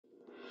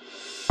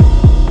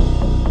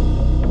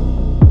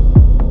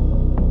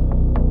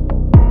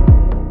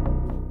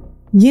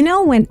You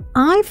know, when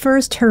I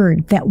first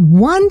heard that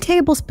 1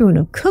 tablespoon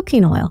of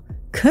cooking oil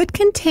could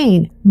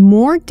contain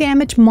more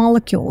damaged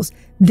molecules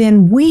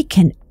than we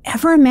can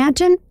ever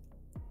imagine,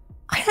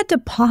 I had to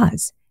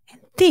pause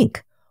and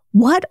think,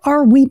 what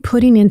are we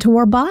putting into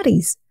our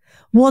bodies?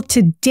 Well,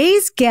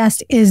 today's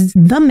guest is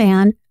the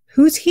man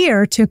who's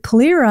here to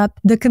clear up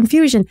the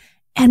confusion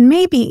and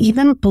maybe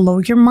even blow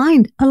your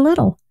mind a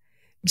little.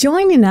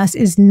 Joining us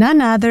is none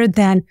other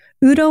than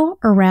Udo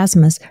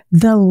Erasmus,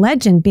 the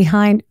legend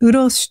behind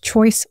Udo's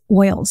Choice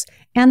Oils,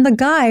 and the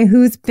guy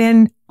who's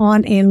been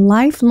on a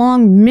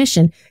lifelong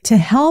mission to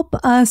help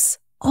us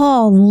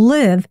all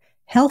live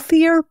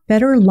healthier,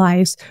 better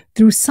lives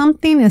through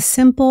something as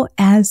simple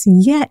as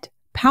yet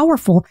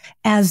powerful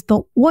as the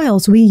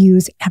oils we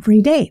use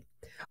every day.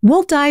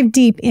 We'll dive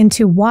deep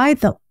into why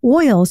the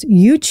oils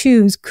you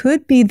choose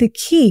could be the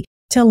key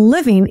to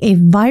living a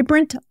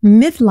vibrant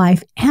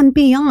midlife and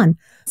beyond.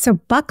 So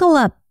buckle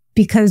up,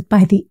 because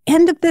by the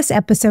end of this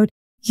episode,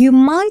 you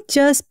might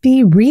just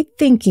be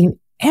rethinking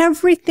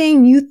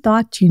everything you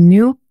thought you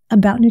knew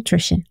about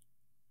nutrition.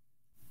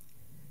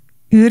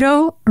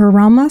 Udo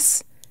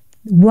Erasmus,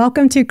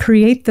 welcome to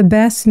Create the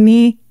Best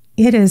Me.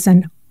 It is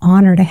an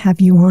honor to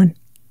have you on.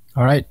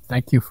 All right.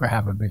 Thank you for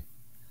having me.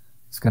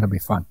 It's going to be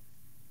fun.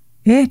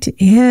 It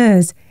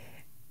is.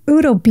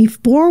 Udo,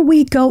 before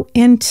we go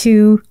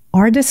into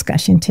our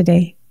discussion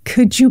today,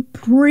 could you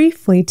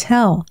briefly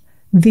tell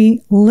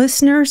the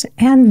listeners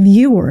and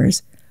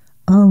viewers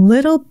a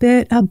little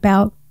bit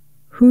about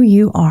who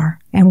you are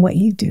and what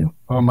you do?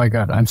 Oh my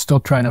God. I'm still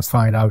trying to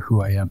find out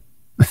who I am.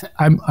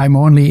 I'm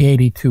only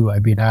 82.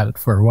 I've been at it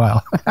for a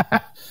while.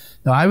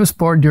 Now, I was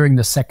born during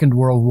the Second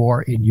World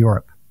War in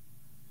Europe,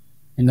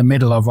 in the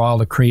middle of all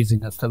the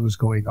craziness that was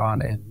going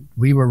on. And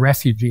we were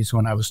refugees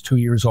when I was 2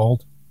 years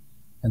old.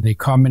 And the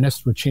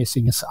communists were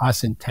chasing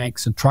us in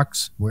tanks and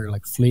trucks. We were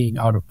like fleeing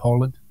out of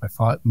Poland.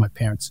 My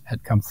parents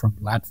had come from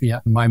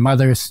Latvia. My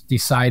mother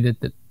decided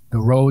that the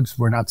roads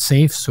were not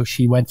safe, so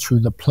she went through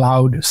the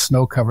plowed,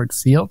 snow-covered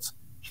fields.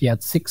 She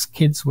had 6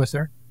 kids with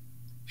her.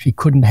 She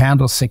couldn't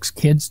handle 6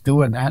 kids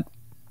doing that,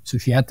 so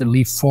she had to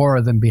leave 4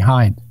 of them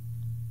behind.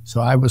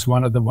 So I was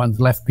one of the ones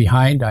left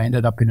behind. I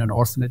ended up in an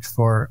orphanage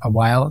for a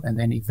while, and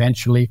then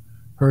eventually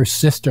her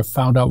sister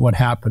found out what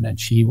happened, and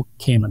she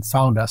came and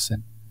found us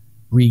and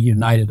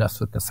reunited us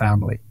with the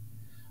family.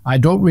 I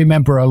don't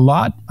remember a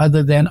lot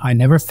other than I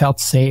never felt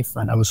safe,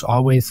 and I was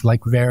always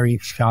like very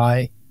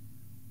shy,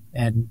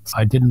 and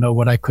I didn't know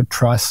what I could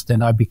trust.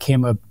 And I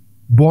became a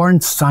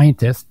born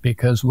scientist,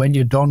 because when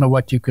you don't know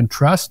what you can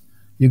trust,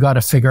 you got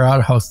to figure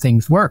out how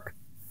things work,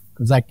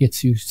 because that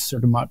gets you a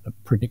certain amount of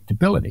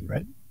predictability,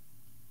 right?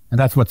 And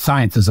that's what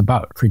science is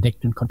about,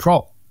 predict and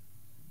control.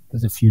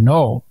 Because if you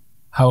know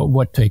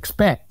what to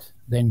expect,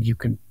 then you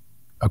can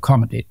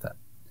accommodate that.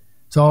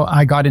 So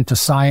I got into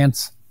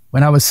science.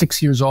 When I was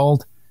 6 years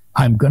old,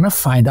 I'm going to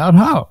find out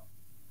how.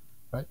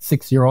 Right?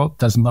 6-year-old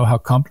doesn't know how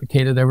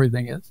complicated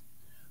everything is.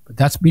 But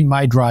that's been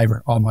my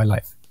driver all my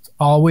life. It's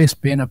always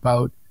been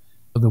about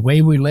the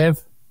way we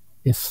live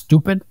is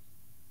stupid.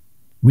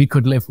 We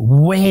could live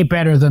way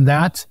better than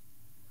that.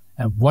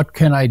 And what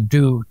can I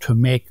do to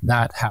make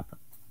that happen?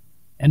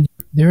 And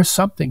there's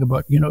something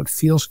about, it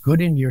feels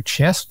good in your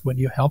chest when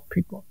you help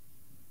people.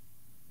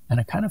 And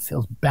it kind of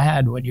feels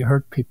bad when you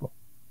hurt people.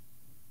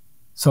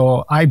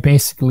 So I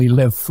basically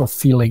live for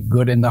feeling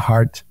good in the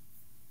heart,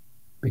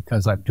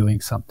 because I'm doing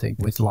something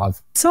with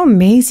love. So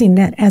amazing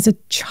that as a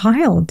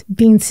child,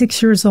 being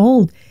 6 years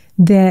old,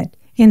 that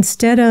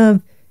instead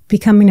of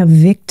becoming a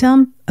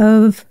victim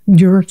of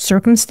your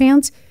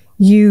circumstance,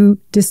 you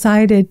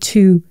decided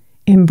to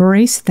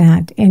embrace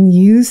that and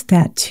use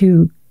that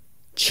to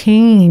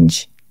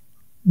change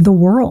the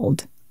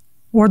world,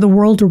 or the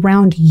world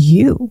around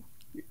you.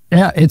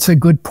 Yeah, it's a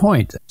good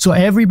point. So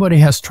everybody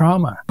has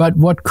trauma, but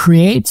what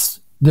creates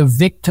the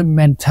victim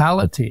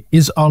mentality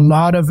is a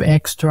lot of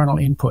external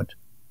input,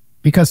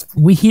 because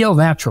we heal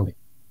naturally.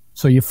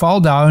 So you fall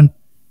down,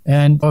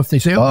 and if they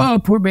say, oh,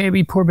 poor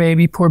baby, poor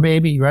baby, poor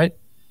baby, right?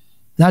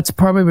 That's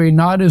probably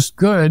not as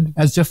good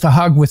as just a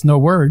hug with no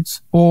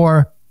words,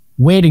 or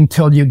waiting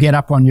till you get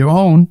up on your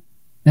own.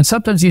 And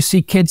sometimes you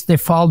see kids, they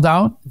fall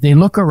down, they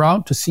look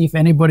around to see if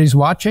anybody's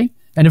watching.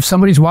 And if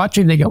somebody's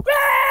watching, they go,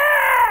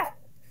 ah!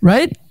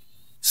 Right?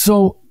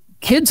 So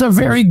kids are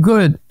very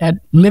good at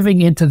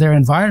living into their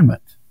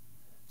environment.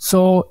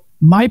 So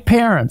my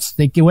parents,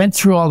 they went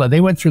through all that. They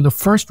went through the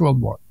First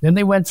World War. Then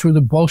they went through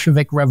the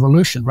Bolshevik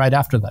Revolution right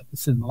after that.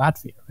 This is in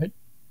Latvia, right?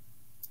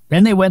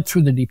 Then they went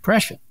through the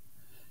Depression.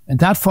 And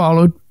that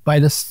followed by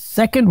the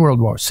Second World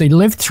War. So they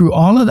lived through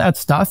all of that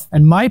stuff.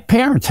 And my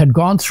parents had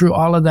gone through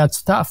all of that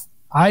stuff.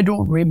 I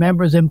don't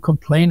remember them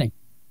complaining.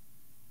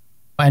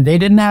 And they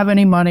didn't have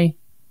any money.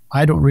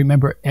 I don't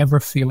remember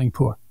ever feeling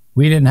poor.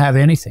 We didn't have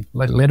anything,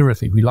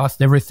 literally. We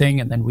lost everything,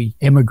 and then we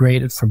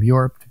immigrated from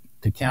Europe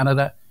to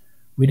Canada.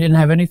 We didn't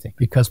have anything,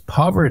 because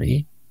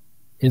poverty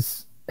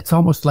it's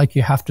almost like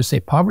you have to say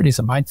poverty is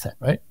a mindset,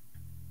 right?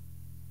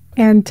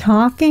 And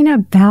talking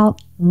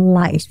about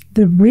life,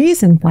 the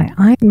reason why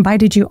I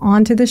invited you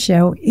onto the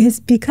show is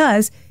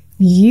because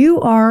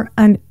you are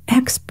an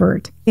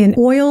expert in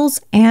oils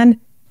and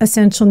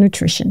essential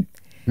nutrition.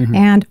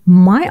 And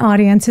my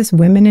audience is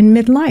women in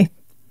midlife.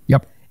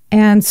 Yep.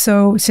 And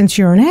so since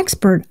you're an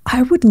expert,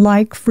 I would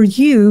like for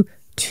you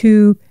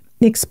to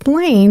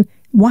explain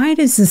why it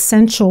is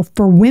essential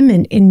for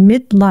women in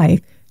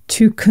midlife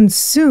to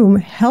consume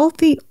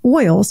healthy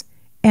oils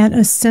and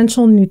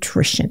essential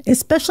nutrition,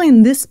 especially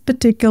in this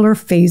particular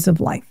phase of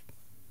life.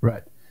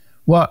 Right.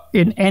 Well,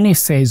 in any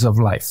phase of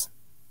life,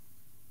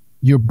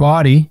 your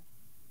body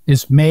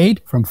is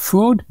made from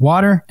food,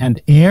 water,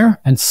 and air,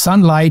 and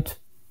sunlight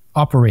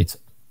operates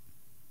it.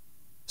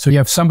 So you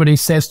have somebody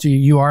says to you,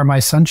 you are my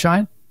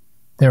sunshine.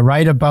 They're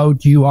right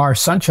about you are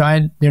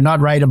sunshine. They're not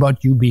right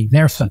about you being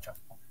their sunshine,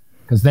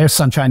 because their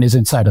sunshine is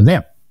inside of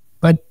them.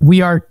 But we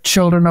are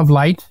children of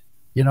light.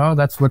 You know,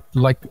 that's what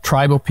like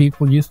tribal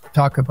people used to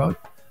talk about.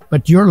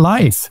 But your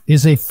life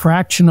is a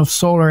fraction of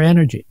solar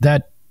energy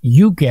that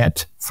you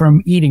get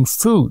from eating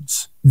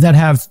foods that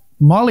have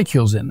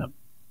molecules in them.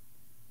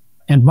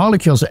 And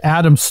molecules are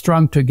atoms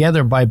strung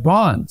together by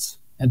bonds.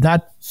 And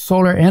that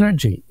solar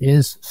energy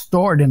is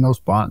stored in those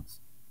bonds.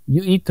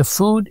 You eat the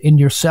food in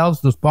your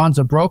cells, those bonds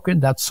are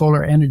broken, that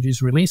solar energy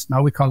is released.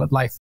 Now we call it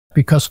life.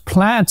 Because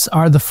plants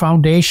are the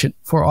foundation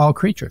for all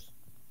creatures.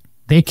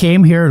 They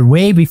came here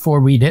way before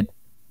we did.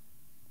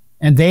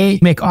 And they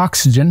make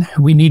oxygen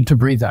we need to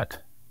breathe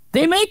that.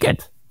 They make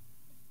it.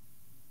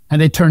 And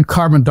they turn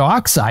carbon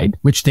dioxide,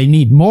 which they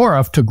need more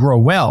of to grow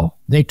well,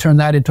 they turn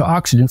that into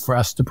oxygen for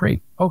us to breathe.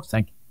 Oh,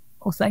 thank you.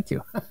 Oh, thank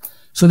you.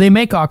 So they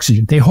make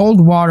oxygen. They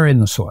hold water in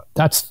the soil.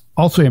 That's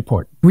also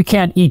important. We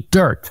can't eat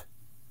dirt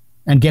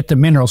and get the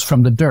minerals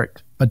from the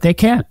dirt, but they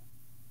can.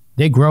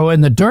 They grow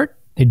in the dirt.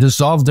 They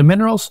dissolve the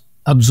minerals,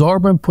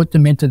 absorb them, put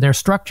them into their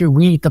structure.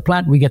 We eat the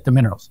plant, we get the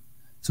minerals.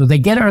 So they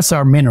get us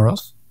our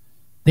minerals.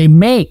 They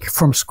make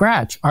from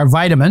scratch our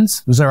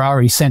vitamins. Those are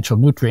our essential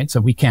nutrients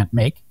that we can't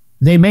make.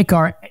 They make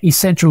our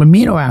essential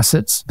amino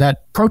acids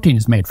that protein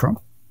is made from.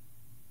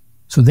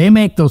 So they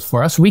make those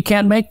for us. We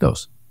can't make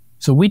those.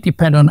 So we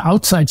depend on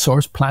outside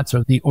source. Plants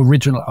are the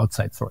original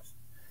outside source.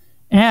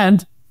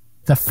 And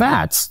the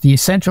fats, the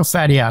essential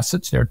fatty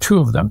acids, there are two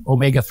of them,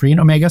 omega-3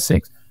 and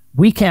omega-6.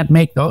 We can't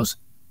make those.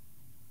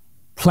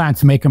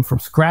 Plants make them from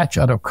scratch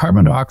out of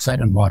carbon dioxide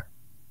and water.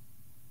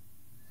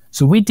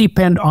 So we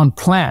depend on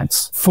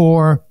plants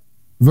for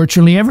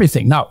virtually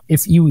everything. Now,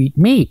 if you eat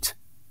meat,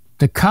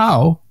 the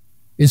cow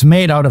is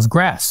made out of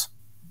grass.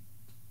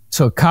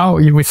 So cow,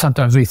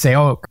 sometimes we say,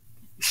 oh,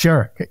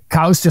 sure,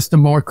 cow's just a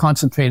more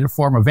concentrated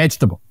form of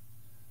vegetable.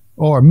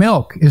 Or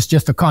milk is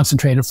just a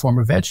concentrated form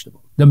of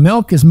vegetable. The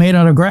milk is made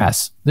out of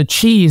grass. The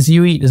cheese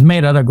you eat is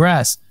made out of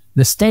grass.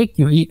 The steak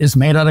you eat is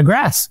made out of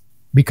grass.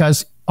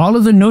 Because all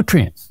of the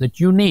nutrients that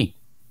you need,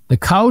 the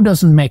cow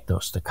doesn't make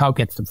those. The cow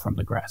gets them from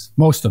the grass,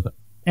 most of them.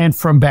 And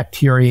from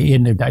bacteria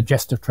in the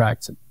digestive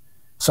tracts.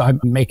 So I'm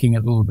making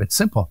it a little bit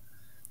simple.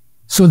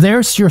 So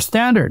there's your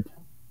standard.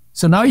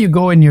 So now you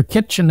go in your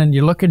kitchen and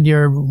you look at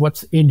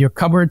what's in your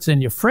cupboards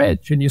and your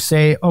fridge and you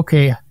say,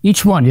 okay,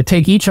 each one, you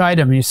take each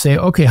item and you say,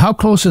 okay, how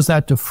close is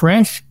that to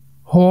fresh,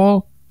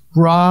 whole,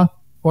 raw,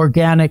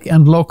 organic,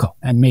 and local,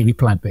 and maybe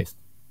plant-based?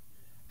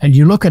 And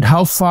you look at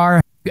how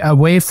far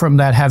away from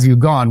that have you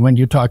gone when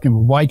you're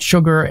talking white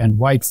sugar and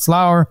white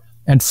flour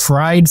and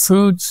fried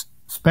foods,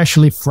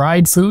 especially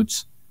fried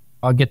foods.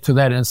 I'll get to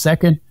that in a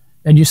second.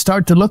 And you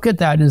start to look at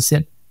that and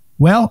say,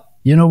 well,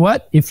 you know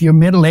what? If you're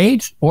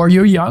middle-aged or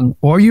you're young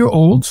or you're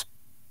old,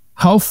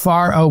 how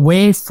far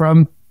away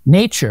from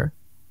nature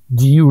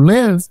do you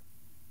live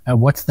and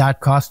what's that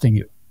costing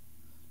you?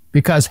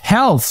 Because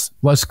health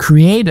was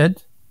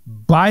created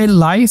by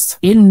life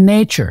in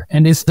nature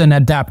and is an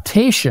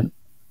adaptation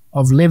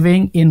of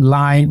living in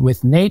line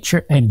with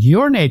nature and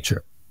your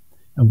nature.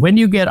 And when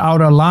you get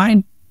out of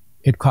line,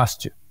 it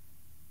costs you.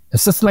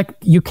 It's just like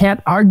you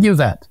can't argue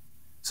that.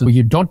 So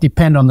you don't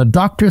depend on the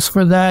doctors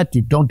for that.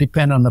 You don't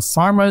depend on the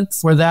pharma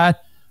for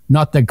that.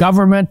 Not the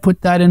government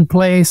put that in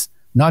place.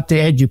 Not the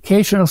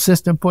educational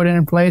system put it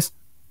in place.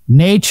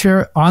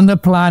 Nature on the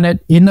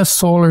planet, in the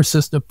solar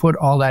system, put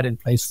all that in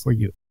place for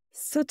you.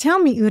 So tell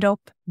me, Udo,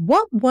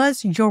 what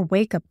was your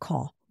wake-up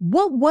call?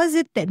 What was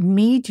it that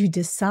made you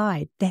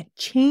decide that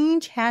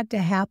change had to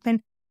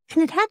happen,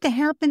 and it had to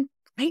happen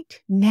right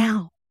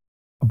now?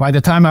 By the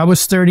time I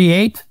was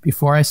 38,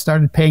 before I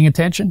started paying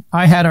attention,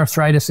 I had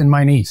arthritis in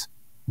my knees.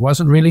 It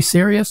wasn't really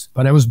serious,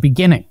 but I was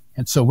beginning.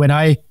 And so when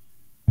I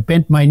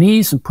bent my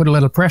knees and put a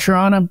little pressure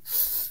on them,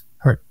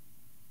 hurt.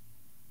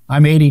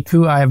 I'm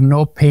 82. I have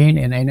no pain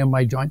in any of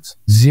my joints.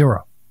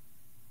 Zero.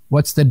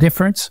 What's the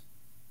difference?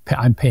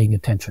 I'm paying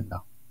attention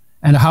now.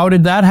 And how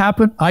did that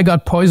happen? I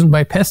got poisoned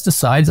by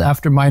pesticides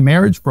after my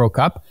marriage broke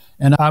up,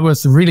 and I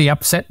was really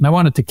upset and I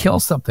wanted to kill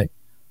something.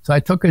 So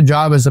I took a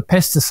job as a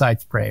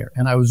pesticide sprayer,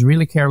 and I was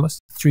really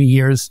careless. 3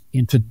 years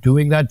into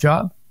doing that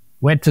job,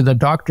 went to the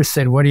doctor,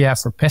 said, what do you have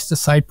for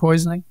pesticide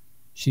poisoning?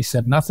 She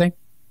said, nothing. I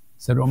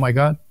said, oh my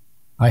God,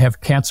 I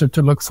have cancer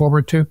to look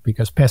forward to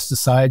because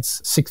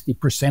pesticides,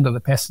 60% of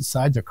the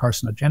pesticides are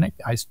carcinogenic.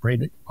 I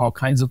sprayed all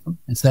kinds of them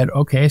and said,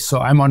 okay, so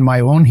I'm on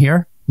my own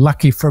here.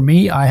 Lucky for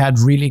me, I had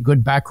really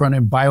good background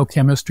in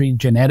biochemistry and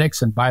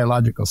genetics and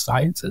biological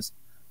sciences.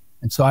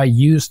 And so I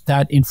used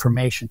that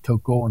information to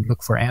go and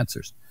look for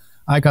answers.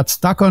 I got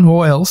stuck on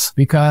oils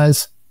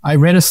because I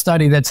read a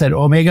study that said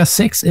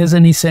omega-6 is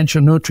an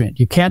essential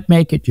nutrient. You can't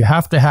make it. You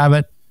have to have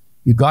it.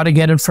 You got to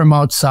get it from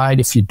outside.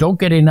 If you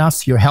don't get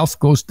enough, your health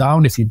goes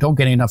down. If you don't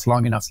get enough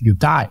long enough, you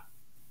die.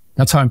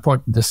 That's how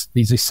important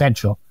these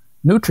essential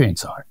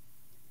nutrients are.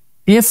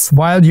 If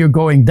while you're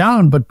going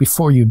down, but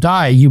before you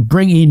die, you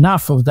bring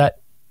enough of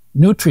that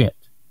nutrient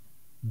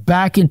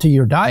back into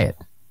your diet,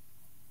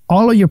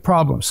 all of your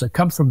problems that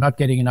come from not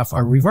getting enough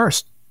are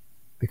reversed,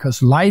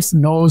 because life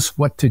knows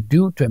what to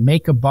do to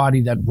make a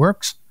body that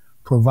works,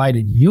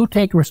 provided you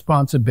take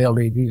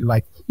responsibility,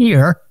 like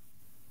here,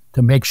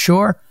 to make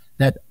sure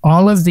that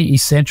all of the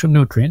essential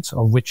nutrients,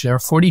 of which there are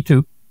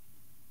 42,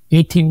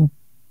 18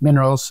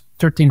 minerals,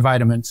 13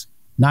 vitamins,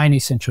 9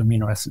 essential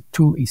amino acids,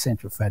 2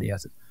 essential fatty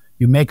acids.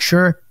 You make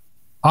sure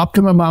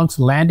optimum amounts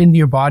land into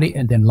your body,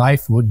 and then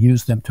life will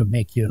use them to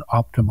make you an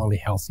optimally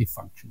healthy,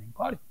 functioning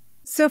body.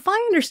 So if I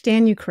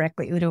understand you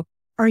correctly, Udo,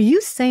 are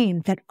you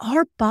saying that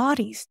our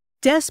bodies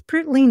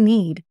desperately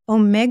need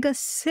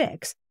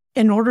omega-6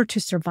 in order to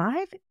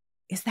survive?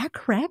 Is that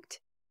correct?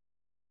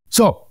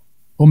 So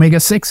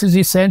omega-6 is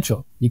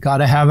essential. You got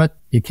to have it.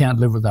 You can't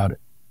live without it.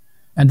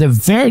 And the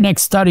very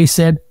next study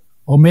said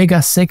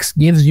omega-6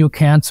 gives you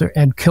cancer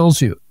and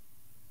kills you.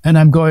 And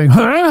I'm going,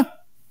 huh?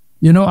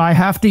 You know, I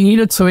have to eat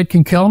it so it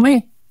can kill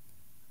me?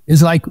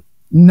 It's like,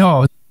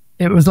 no.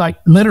 It was like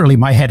literally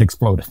my head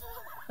exploded.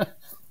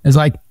 It's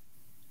like,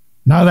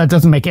 no, that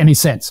doesn't make any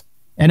sense.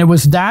 And it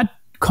was that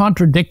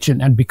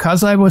contradiction. And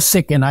because I was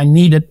sick and I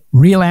needed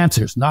real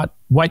answers, not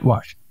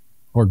whitewash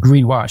or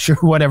greenwash or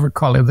whatever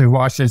color the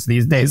wash is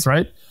these days,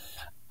 right?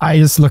 I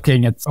was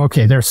looking at,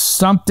 okay, there's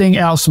something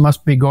else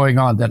must be going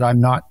on that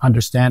I'm not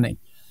understanding.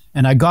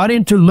 And I got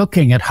into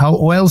looking at how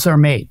oils are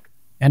made.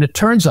 And it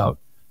turns out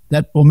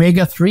that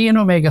omega-3 and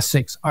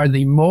omega-6 are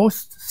the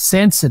most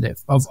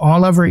sensitive of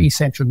all of our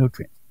essential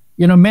nutrients.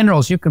 You know,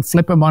 minerals, you can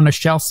flip them on a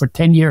shelf for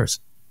 10 years.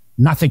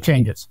 Nothing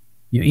changes.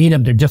 You eat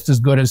them, they're just as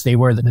good as they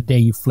were the day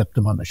you flipped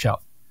them on the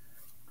shelf.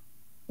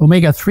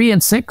 Omega-3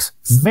 and 6,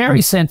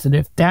 very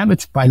sensitive,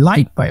 damaged by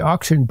light, by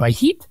oxygen, by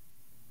heat.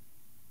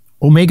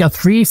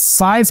 Omega-3,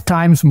 5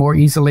 times more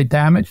easily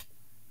damaged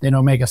than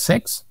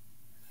omega-6.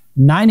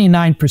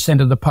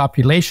 99% of the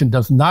population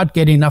does not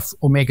get enough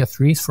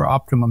omega-3s for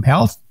optimum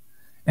health.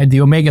 And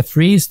the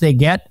omega-3s they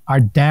get are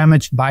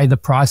damaged by the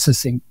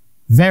processing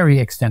very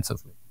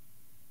extensively.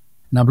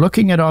 And I'm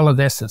looking at all of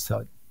this and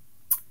saying,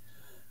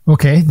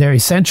 okay, they're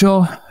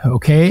essential.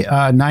 Okay,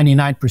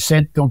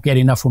 99% don't get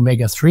enough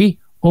omega-3.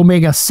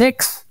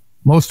 Omega-6,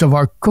 most of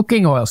our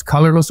cooking oils,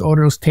 colorless,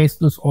 odorless,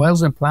 tasteless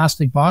oils in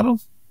plastic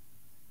bottles,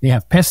 they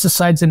have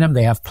pesticides in them,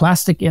 they have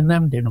plastic in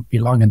them, they don't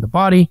belong in the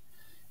body.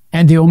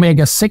 And the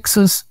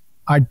omega-6s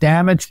are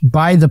damaged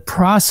by the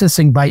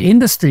processing by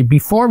industry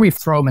before we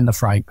throw them in the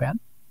frying pan.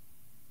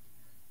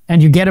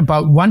 And you get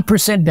about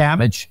 1%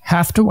 damage,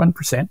 half to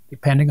 1%,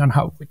 depending on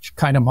which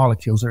kind of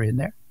molecules are in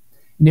there.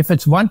 And if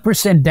it's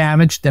 1%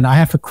 damage, then I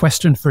have a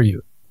question for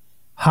you.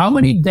 How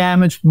many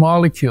damaged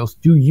molecules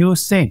do you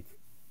think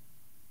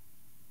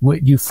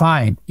would you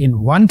find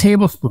in 1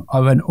 tablespoon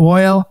of an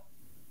oil,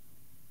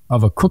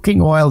 of a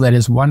cooking oil that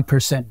is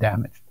 1%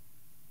 damaged?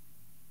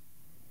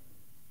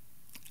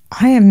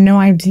 I have no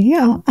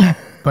idea.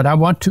 But I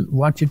want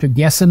you to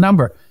guess a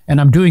number. And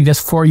I'm doing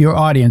this for your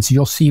audience.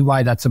 You'll see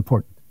why that's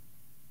important.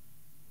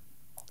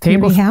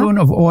 Tablespoon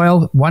of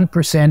oil,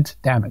 1%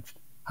 damaged.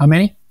 How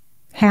many?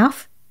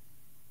 Half?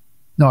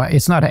 No,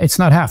 it's not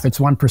half. It's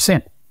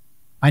 1%.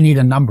 I need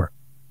a number.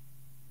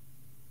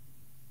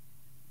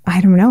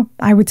 I don't know.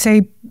 I would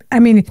say,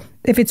 I mean,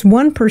 if it's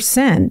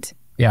 1%,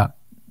 yeah,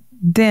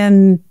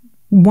 then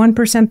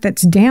 1%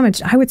 that's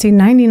damaged, I would say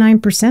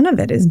 99% of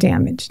it is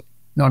damaged.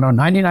 No,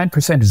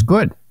 99% is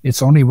good.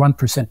 It's only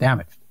 1%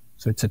 damaged.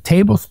 So it's a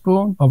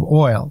tablespoon of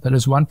oil that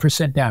is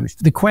 1%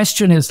 damaged. The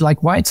question is,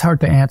 like, why it's hard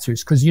to answer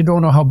is because you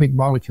don't know how big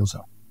molecules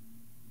are.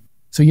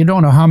 So you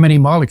don't know how many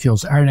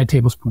molecules are in a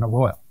tablespoon of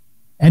oil.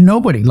 And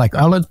nobody, like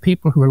all of the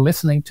people who are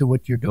listening to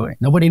what you're doing,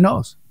 nobody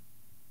knows.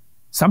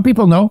 Some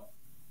people know.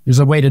 There's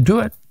a way to do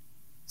it.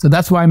 So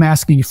that's why I'm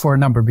asking you for a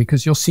number,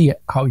 because you'll see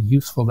how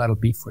useful that'll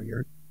be for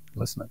your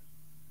listeners.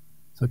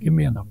 So give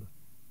me a number.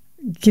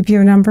 Give you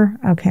a number?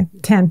 Okay.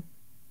 10.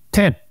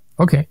 10.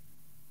 Okay.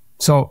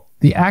 So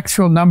the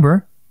actual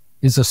number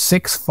is a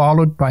 6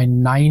 followed by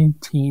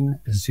 19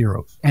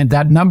 zeros. And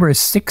that number is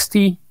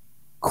 60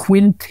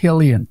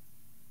 quintillion.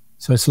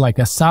 So it's like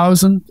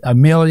 1,000,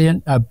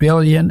 1,000,000,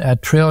 1,000,000,000,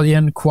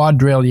 1,000,000,000,000,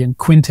 quadrillion,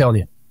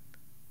 quintillion.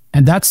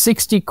 And that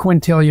 60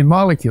 quintillion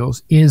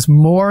molecules is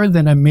more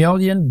than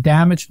 1,000,000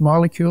 damaged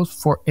molecules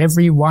for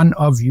every one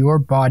of your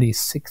body's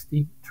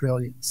 60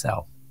 trillion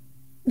cells.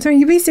 So are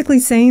you basically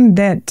saying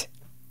that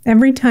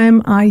every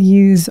time I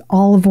use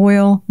olive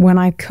oil when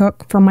I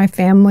cook for my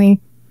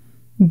family,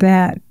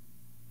 that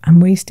I'm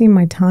wasting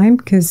my time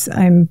because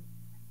I'm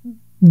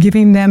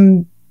giving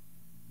them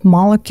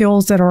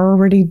molecules that are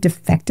already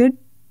defected?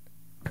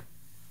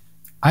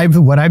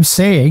 What I'm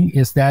saying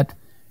is that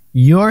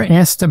your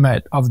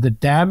estimate of the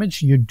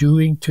damage you're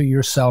doing to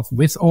yourself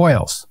with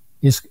oils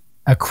is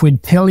a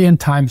quintillion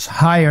times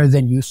higher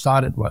than you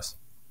thought it was.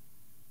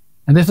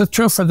 And this is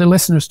true for the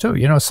listeners too.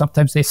 You know,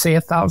 sometimes they say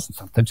 1,000,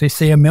 sometimes they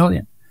say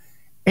 1,000,000.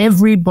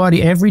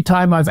 Everybody, every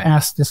time I've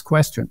asked this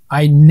question,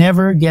 I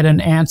never get an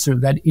answer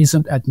that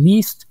isn't at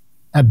least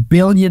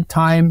 1,000,000,000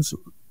 times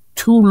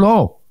too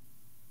low.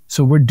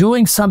 So we're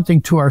doing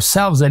something to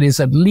ourselves that is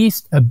at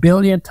least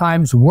 1,000,000,000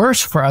 times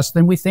worse for us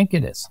than we think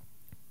it is.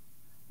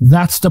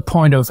 That's the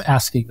point of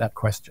asking that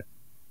question.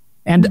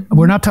 And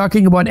we're not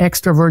talking about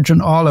extra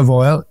virgin olive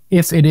oil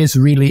if it is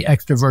really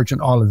extra virgin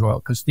olive oil,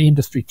 because the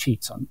industry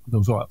cheats on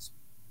those oils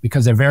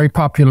because they're very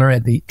popular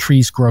and the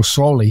trees grow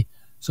slowly,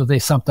 so they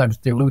sometimes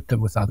dilute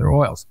them with other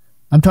oils.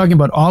 I'm talking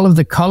about all of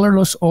the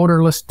colorless,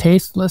 odorless,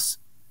 tasteless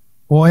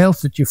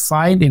oils that you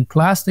find in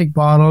plastic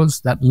bottles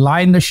that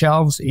line the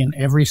shelves in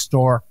every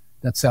store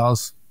that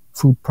sells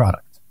food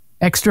products.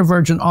 Extra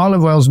virgin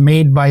olive oil is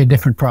made by a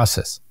different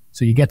process.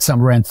 So you get some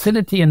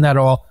rancidity in that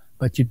oil,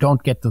 but you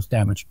don't get those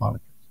damaged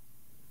molecules.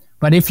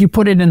 But if you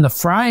put it in the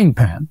frying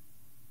pan,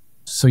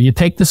 so you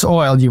take this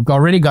oil, you've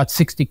already got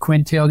 60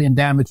 quintillion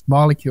damaged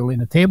molecule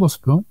in a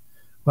tablespoon.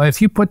 Well,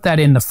 if you put that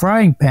in the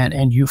frying pan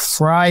and you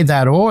fry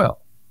that oil,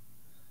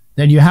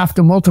 then you have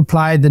to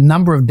multiply the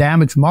number of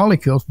damaged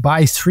molecules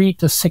by 3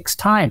 to 6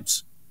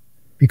 times.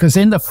 Because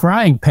in the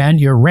frying pan,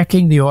 you're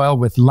wrecking the oil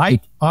with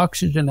light,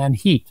 oxygen, and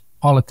heat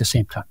all at the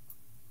same time.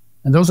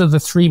 And those are the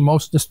 3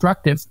 most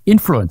destructive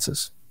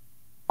influences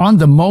on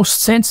the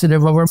most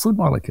sensitive of our food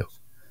molecules.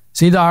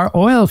 See, our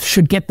oils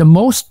should get the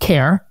most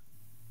care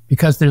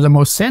because they're the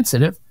most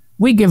sensitive.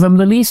 We give them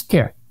the least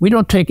care. We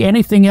don't take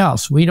anything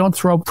else. We don't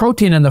throw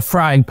protein in the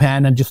frying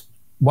pan and just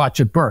watch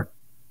it burn.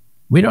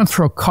 We don't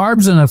throw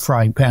carbs in the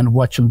frying pan and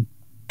watch them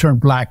turn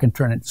black and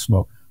turn into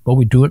smoke, but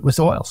we do it with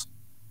oils.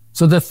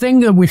 So the thing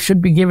that we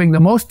should be giving the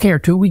most care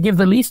to, we give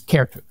the least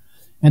care to.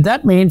 And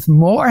that means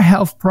more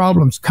health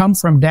problems come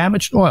from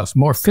damaged oils,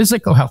 more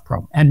physical health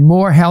problems, and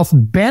more health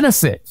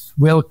benefits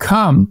will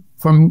come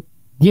from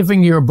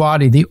giving your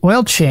body the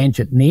oil change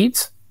it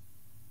needs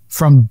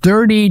from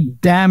dirty,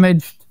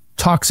 damaged,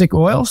 toxic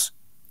oils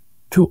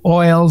to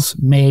oils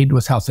made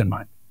with health in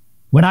mind.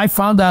 When I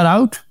found that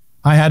out,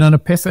 I had an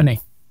epiphany.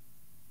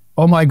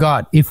 Oh my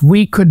God, if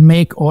we could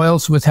make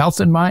oils with health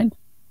in mind,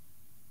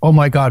 oh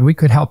my God, we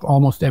could help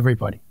almost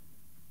everybody.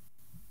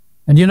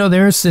 And you know,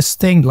 there's this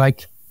thing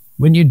like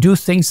when you do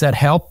things that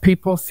help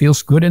people,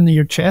 feels good in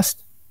your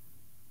chest.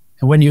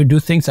 And when you do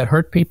things that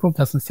hurt people,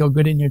 doesn't feel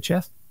good in your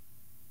chest,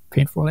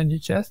 painful in your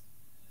chest.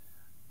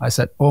 I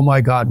said, oh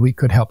my God, we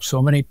could help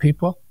so many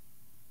people.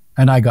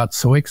 And I got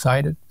so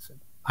excited. I said,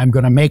 I'm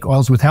going to make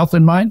oils with health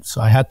in mind.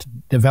 So I had to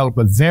develop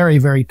a very,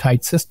 very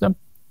tight system.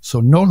 So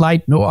no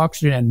light, no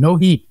oxygen, and no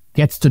heat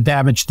gets to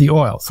damage the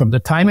oil. From the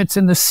time it's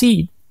in the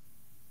seed,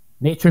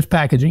 nature's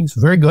packaging is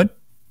very good.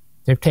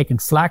 They've taken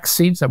flax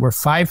seeds that were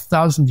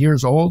 5,000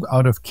 years old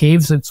out of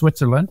caves in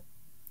Switzerland,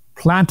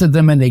 planted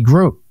them, and they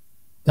grew.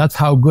 That's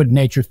how good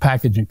nature's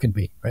packaging can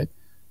be, right?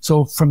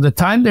 So from the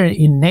time they're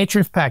in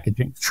nature's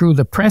packaging, through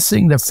the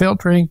pressing, the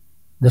filtering,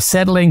 the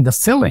settling, the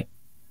filling,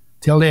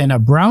 till they're in a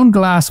brown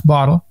glass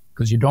bottle,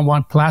 because you don't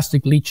want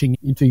plastic leaching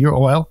into your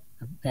oil,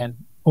 and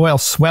oil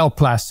swell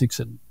plastics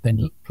and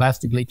then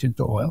plastic leach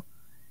into oil,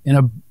 in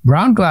a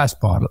brown glass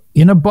bottle,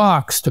 in a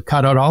box to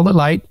cut out all the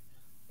light,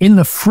 in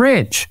the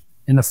fridge,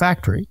 in the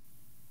factory,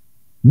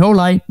 no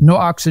light, no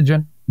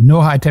oxygen,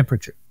 no high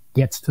temperature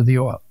gets to the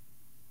oil,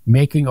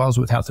 making oils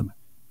with health in mind.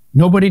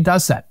 Nobody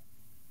does that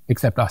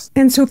except us.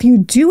 And so if you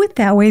do it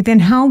that way, then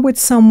how would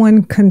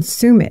someone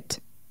consume it?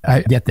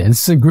 I get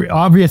this.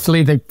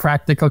 Obviously, the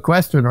practical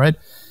question, right?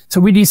 So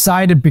we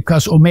decided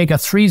because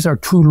omega-3s are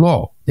too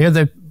low. They're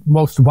the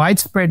most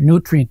widespread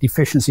nutrient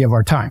deficiency of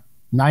our time.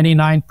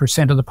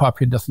 99% of the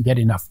population doesn't get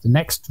enough. The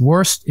next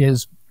worst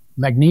is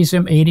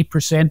magnesium,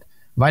 80%,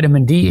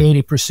 vitamin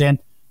D, 80%,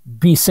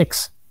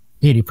 B6,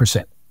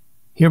 80%.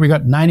 Here we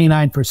got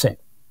 99%.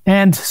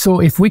 And so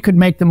if we could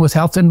make them with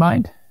health in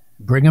mind,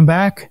 bring them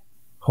back,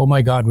 oh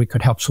my God, we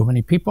could help so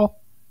many people.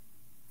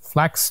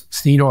 Flax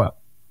seed oil,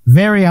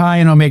 very high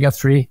in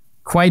omega-3,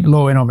 quite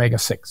low in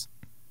omega-6.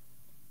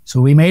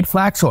 So we made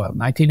flax oil,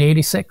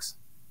 1986,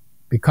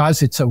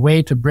 because it's a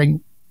way to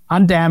bring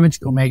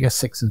undamaged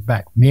omega-6s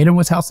back, made them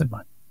with health in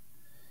mind.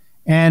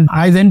 And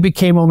I then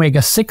became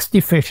omega-6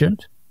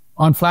 deficient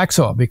on flax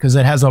oil because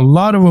it has a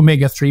lot of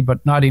omega-3,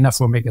 but not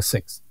enough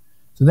omega-6.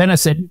 So then I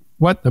said,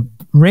 what? The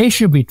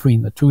ratio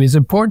between the two is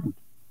important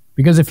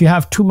because if you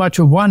have too much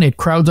of one, it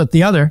crowds out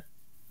the other.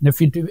 And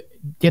if you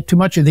get too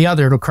much of the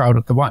other, it'll crowd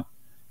out the one.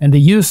 And they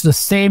use the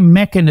same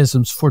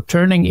mechanisms for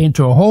turning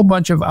into a whole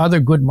bunch of other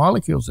good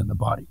molecules in the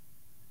body.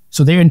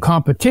 So they're in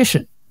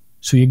competition.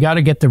 So you got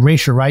to get the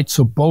ratio right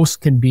so both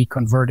can be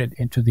converted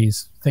into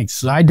these things.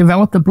 So I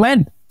developed a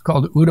blend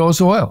called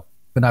Udo's Oil.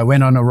 And I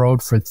went on the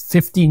road for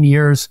 15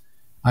 years.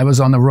 I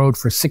was on the road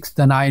for 6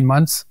 to 9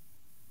 months,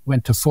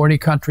 went to 40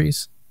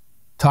 countries,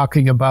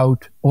 talking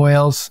about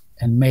oils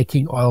and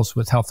making oils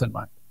with health in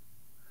mind.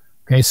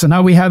 Okay, so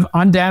now we have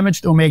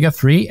undamaged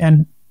omega-3,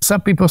 and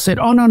Some people said,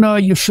 oh, no,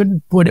 you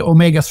shouldn't put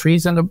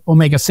omega-3s and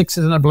omega-6s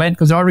in a blend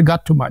because I already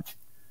got too much.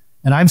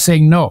 And I'm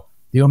saying, no,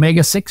 the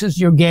omega-6s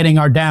you're getting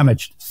are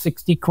damaged,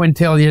 60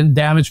 quintillion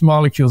damaged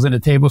molecules in a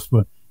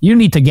tablespoon. You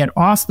need to get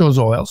off those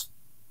oils,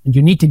 and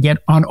you need to get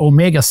on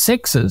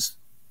omega-6s,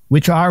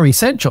 which are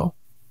essential,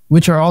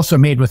 which are also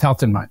made with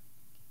health in mind.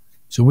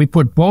 So we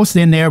put both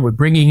in there. We're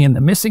bringing in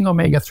the missing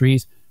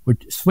omega-3s. We're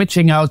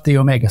switching out the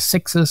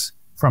omega-6s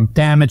from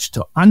damaged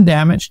to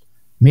undamaged,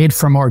 made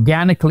from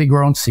organically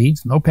grown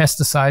seeds, no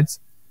pesticides,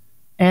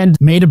 and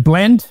made a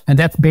blend. And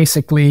that's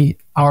basically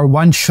our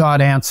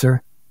one-shot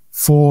answer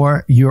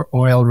for your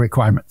oil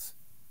requirements.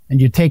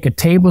 And you take a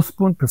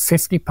tablespoon per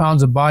 50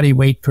 pounds of body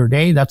weight per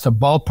day. That's a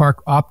ballpark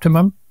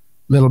optimum.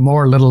 A little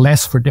more, a little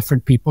less for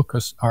different people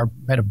because our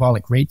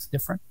metabolic rate's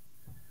different.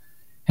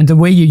 And the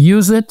way you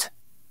use it,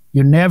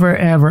 you never,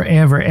 ever,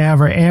 ever,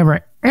 ever,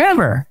 ever,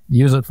 ever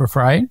use it for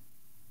frying.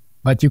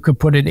 But you could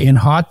put it in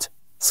hot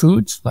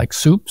foods like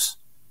soups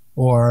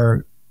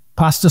or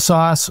pasta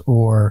sauce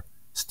or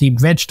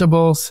steamed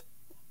vegetables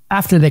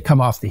after they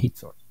come off the heat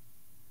source.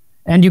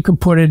 And you can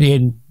put it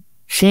in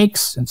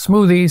shakes and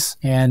smoothies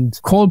and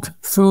cold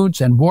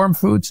foods and warm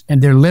foods,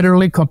 and they're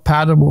literally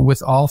compatible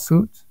with all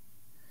foods.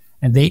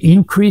 And they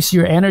increase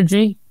your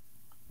energy,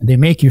 and they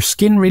make your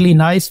skin really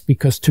nice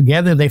because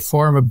together they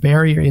form a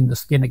barrier in the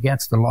skin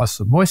against the loss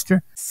of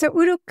moisture. So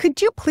Udo,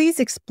 could you please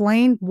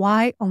explain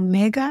why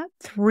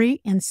omega-3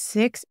 and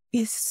 6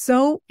 is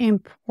so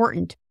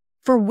important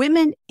for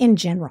women in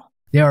general?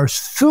 They are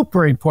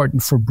super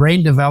important for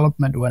brain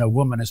development when a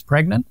woman is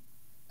pregnant.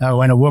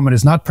 When a woman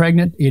is not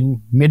pregnant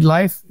in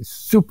midlife, it's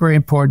super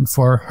important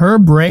for her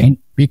brain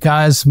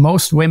because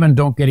most women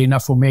don't get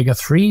enough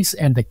omega-3s,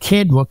 and the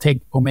kid will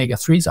take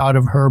omega-3s out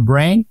of her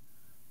brain.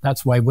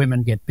 That's why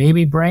women get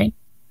baby brain.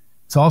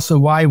 It's also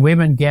why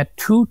women get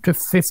 2 to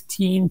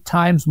 15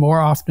 times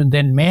more often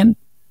than men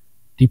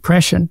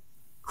depression,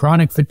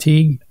 chronic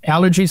fatigue,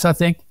 allergies, I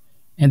think,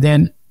 and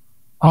then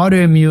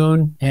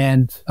autoimmune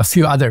and a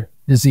few other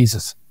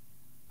diseases.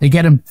 They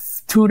get them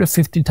 2 to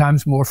 50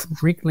 times more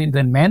frequently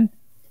than men.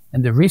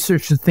 And the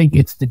researchers think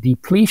it's the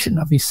depletion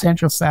of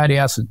essential fatty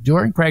acids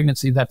during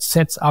pregnancy that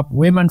sets up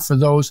women for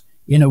those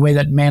in a way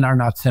that men are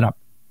not set up.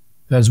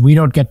 Because we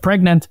don't get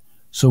pregnant,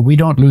 so we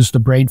don't lose the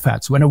brain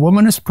fats. When a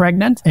woman is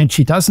pregnant and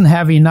she doesn't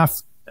have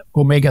enough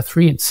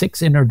omega-3 and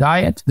 6 in her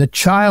diet, the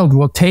child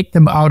will take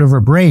them out of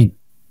her brain.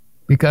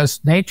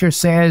 Because nature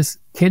says,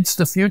 kids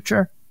the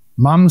future,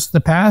 mom's the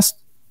past.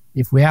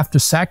 If we have to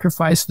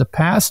sacrifice the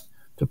past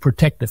to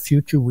protect the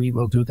future, we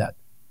will do that.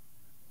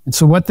 And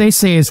so what they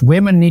say is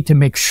women need to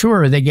make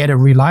sure they get a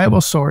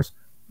reliable source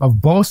of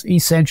both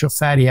essential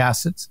fatty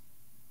acids,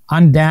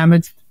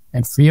 undamaged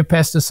and free of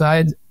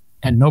pesticides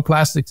and no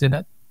plastics in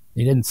it.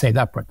 They didn't say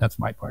that part. That's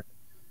my part.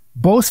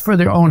 Both for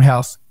their own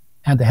health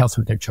and the health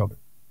of their children.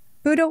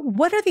 Udo,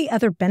 what are the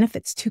other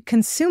benefits to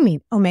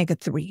consuming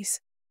omega-3s?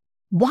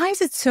 Why is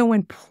it so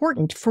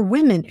important for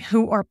women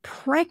who are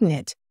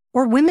pregnant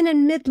or women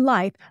in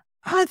midlife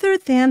other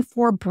than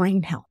for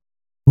brain health?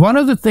 One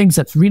of the things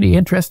that's really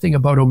interesting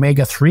about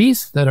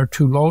omega-3s that are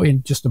too low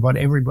in just about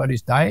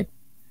everybody's diet,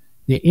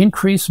 they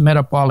increase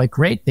metabolic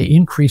rate, they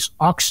increase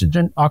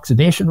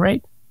oxidation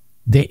rate,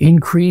 they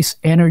increase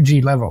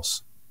energy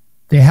levels.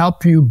 They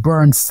help you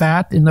burn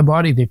fat in the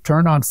body. They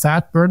turn on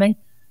fat burning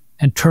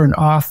and turn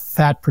off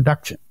fat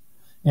production.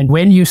 And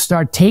when you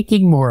start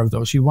taking more of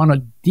those, you want to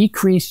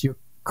decrease your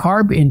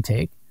carb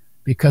intake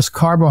because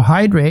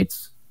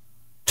carbohydrates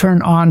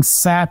turn on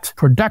fat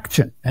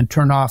production and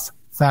turn off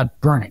fat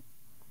burning.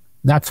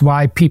 That's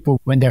why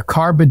people, when they're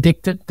carb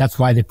addicted, that's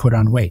why they put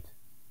on weight.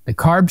 The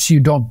carbs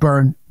you don't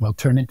burn will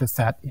turn into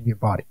fat in your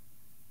body.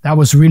 That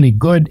was really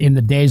good in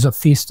the days of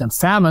feasts and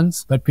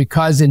famines, but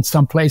because in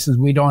some places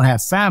we don't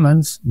have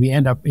famines, we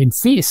end up in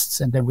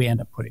feasts and then we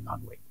end up putting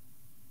on weight.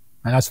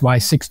 And that's why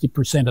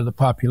 60% of the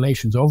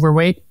population is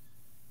overweight.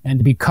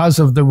 And because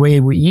of the way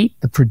we eat,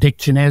 the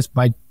prediction is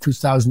by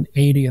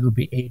 2080, it'll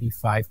be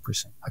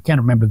 85%. I can't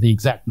remember the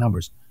exact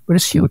numbers, but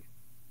it's huge.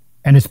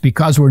 And it's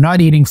because we're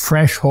not eating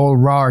fresh, whole,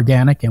 raw,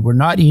 organic, and we're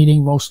not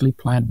eating mostly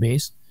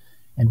plant-based.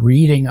 And we're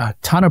eating a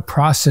ton of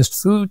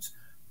processed foods.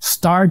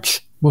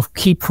 Starch will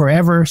keep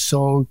forever,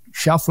 so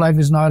shelf life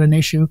is not an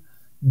issue.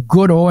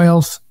 Good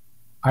oils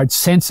are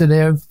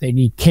sensitive. They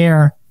need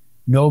care.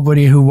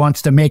 Nobody who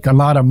wants to make a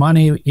lot of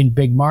money in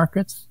big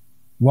markets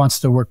wants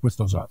to work with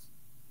those oils.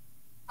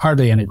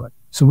 Hardly anybody.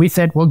 So we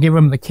said we'll give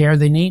them the care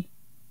they need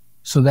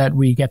so that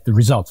we get the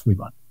results we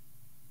want.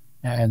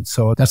 And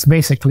so that's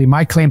basically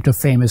my claim to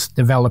fame, is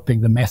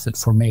developing the method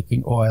for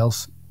making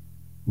oils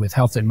with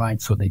health in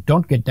mind so they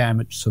don't get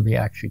damaged, so they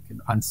actually can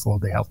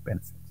unfold the health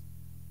benefits.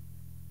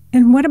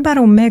 And what about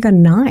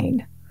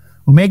omega-9?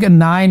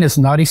 Omega-9 is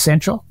not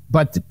essential,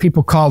 but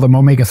people call them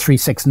omega-3,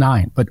 6,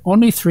 9. But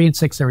only 3 and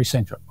 6 are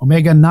essential.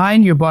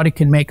 Omega-9 your body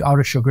can make out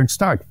of sugar and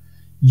starch.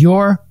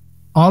 Your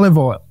olive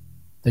oil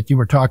that you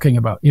were talking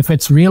about, if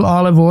it's real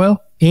olive oil,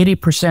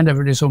 80% of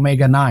it is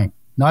omega-9,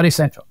 not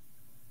essential.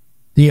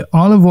 The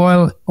olive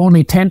oil,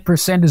 only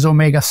 10% is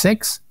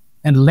omega-6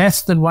 and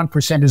less than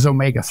 1% is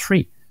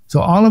omega-3. So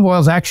olive oil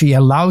is actually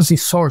a lousy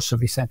source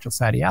of essential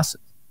fatty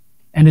acids.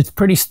 And it's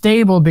pretty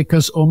stable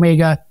because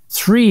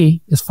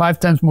omega-3 is 5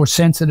 times more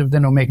sensitive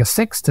than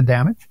omega-6 to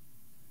damage.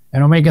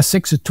 And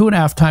omega-6 is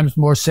 2.5 times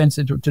more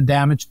sensitive to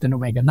damage than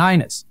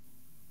omega-9 is.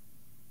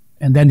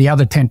 And then the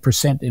other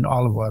 10% in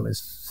olive oil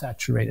is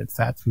saturated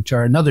fats, which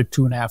are another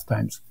 2.5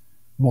 times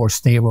more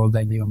stable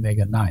than the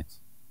omega-9s.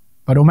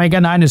 But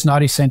omega-9 is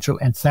not essential,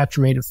 and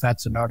saturated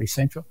fats are not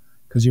essential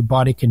because your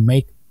body can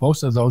make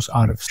both of those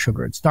out of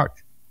sugar and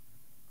starch.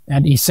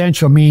 And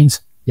essential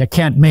means you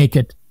can't make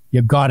it,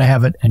 you've got to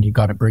have it, and you've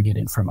got to bring it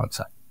in from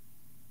outside.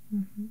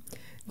 Mm-hmm.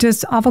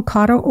 Does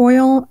avocado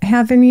oil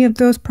have any of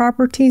those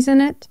properties in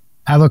it?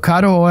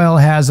 Avocado oil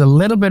has a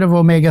little bit of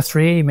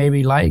omega-3,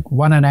 maybe like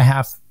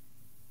 1.5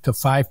 to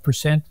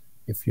 5%,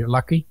 if you're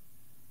lucky.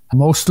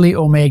 Mostly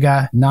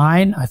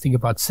omega-9, I think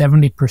about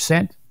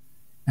 70%.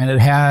 And it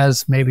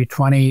has maybe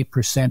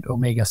 20%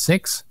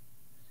 omega-6.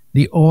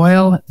 The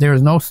oil,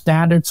 there's no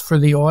standards for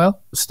the oil.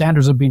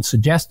 Standards have been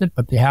suggested,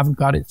 but they haven't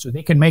got it. So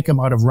they can make them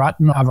out of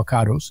rotten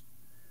avocados.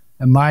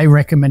 And my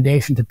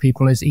recommendation to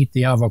people is eat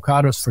the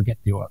avocados, forget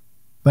the oil.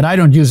 But I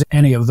don't use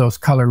any of those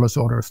colorless,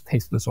 odorless,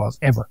 tasteless oils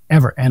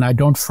ever. And I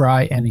don't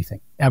fry anything,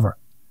 ever.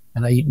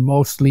 And I eat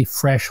mostly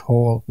fresh,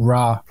 whole,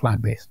 raw,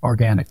 plant-based,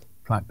 organic,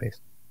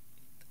 plant-based.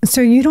 So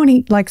you don't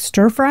eat like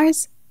stir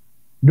fries?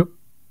 Nope.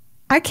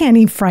 I can't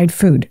eat fried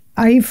food.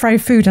 I eat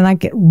fried food and I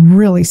get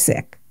really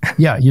sick.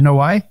 Yeah, you know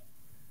why?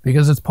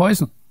 Because it's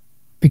poison.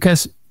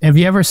 Because have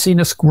you ever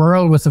seen a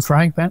squirrel with a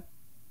frying pan?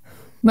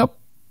 Nope.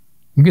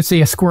 You can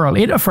see a squirrel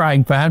in a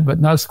frying pan, but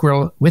not a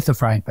squirrel with a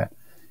frying pan.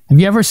 Have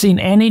you ever seen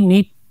any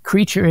neat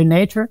creature in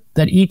nature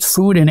that eats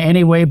food in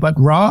any way but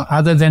raw,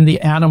 other than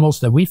the animals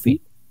that we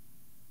feed?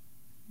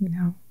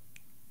 No.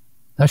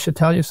 That should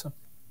tell you something.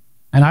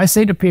 And I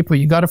say to people,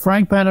 you got a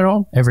frying pan at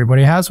home?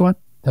 Everybody has one.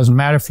 Doesn't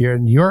matter if you're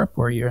in Europe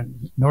or you're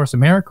in North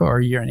America or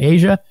you're in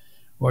Asia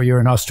or you're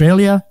in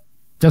Australia.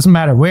 Doesn't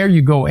matter where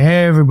you go,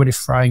 everybody's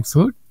frying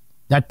food.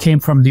 That came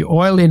from the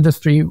oil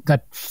industry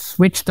that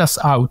switched us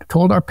out,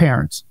 told our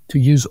parents to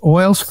use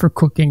oils for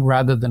cooking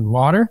rather than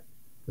water.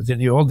 Because in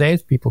the old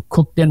days, people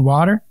cooked in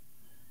water.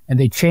 And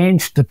they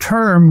changed the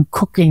term.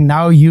 Cooking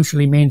now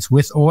usually means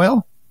with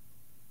oil.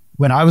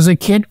 When I was a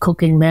kid,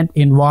 cooking meant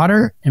in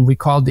water, and we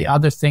called the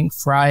other thing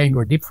frying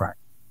or deep frying.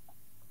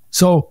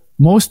 So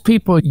most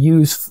people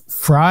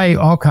fry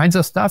all kinds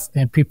of stuff,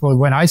 and people,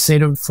 when I say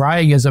to them,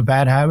 frying is a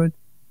bad habit,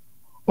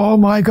 oh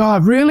my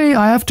God, really?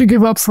 I have to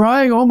give up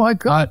frying? Oh my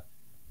God.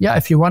 Yeah,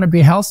 if you want to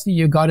be healthy,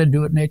 you got to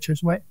do it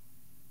nature's way.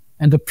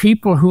 And the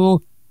people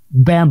who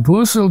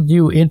bamboozled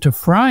you into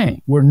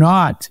frying were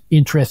not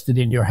interested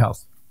in your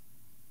health.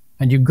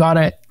 And you got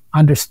to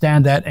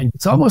understand that. And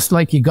it's almost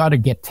like you got to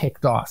get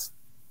ticked off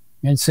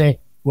and say,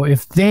 well,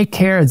 if they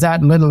care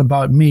that little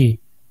about me,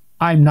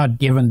 I'm not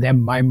giving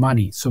them my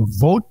money. So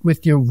vote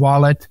with your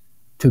wallet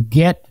to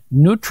get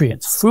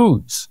nutrients,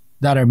 foods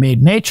that are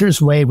made nature's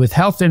way with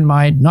health in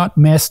mind, not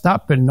messed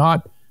up and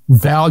not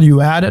value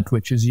added,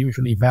 which is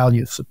usually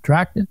value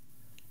subtracted,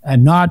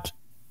 and not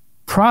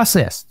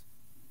processed.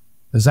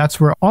 Because that's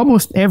where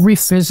almost every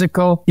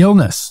physical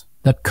illness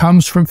that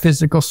comes from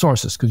physical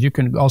sources, because you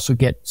can also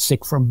get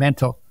sick from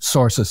mental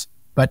sources,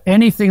 but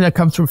anything that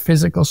comes from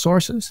physical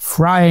sources,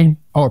 frying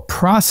or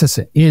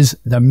processing is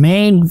the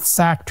main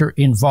factor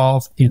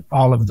involved in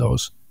all of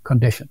those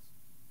conditions.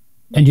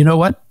 And you know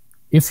what?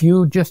 If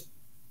you just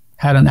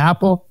had an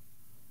apple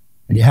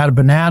and you had a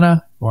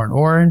banana or an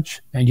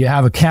orange and you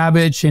have a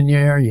cabbage in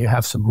there, you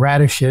have some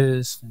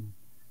radishes, and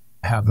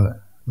have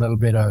a little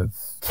bit of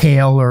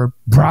kale or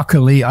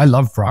broccoli. I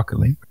love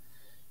broccoli.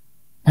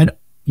 And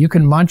you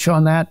can munch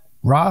on that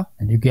raw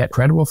and you get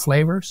incredible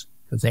flavors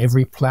because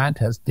every plant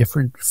has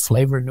different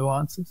flavor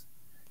nuances.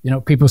 You know,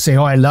 people say,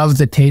 oh, I love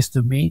the taste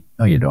of meat.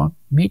 No, you don't.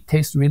 Meat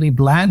tastes really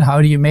bland.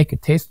 How do you make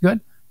it taste good?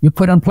 You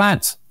put on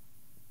plants.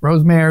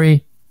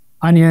 Rosemary,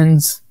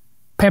 onions,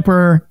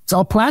 pepper. It's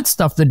all plant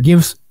stuff that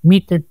gives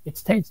meat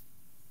its taste.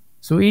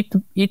 So eat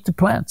the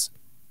plants.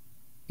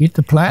 Eat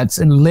the plants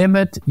and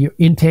limit your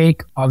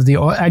intake of the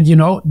oil. And you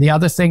know, the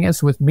other thing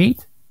is with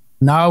meat,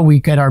 now we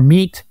get our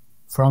meat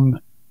from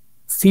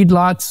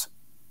feedlots.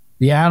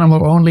 The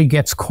animal only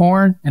gets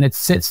corn and it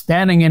sits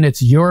standing in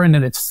its urine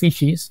and its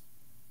feces.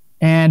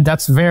 And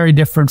that's very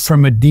different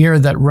from a deer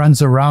that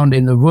runs around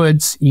in the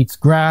woods, eats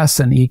grass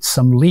and eats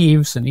some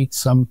leaves and eats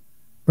some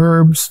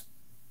herbs,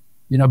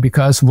 you know,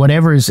 because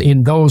whatever is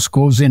in those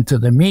goes into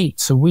the meat.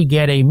 So we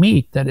get a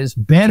meat that is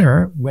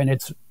better when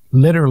it's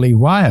literally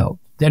wild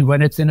than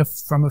when it's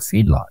from a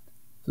feedlot.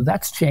 So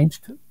that's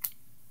changed too.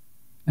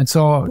 And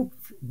so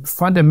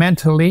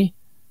fundamentally,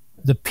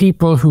 the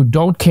people who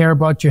don't care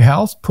about your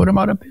health, put them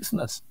out of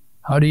business.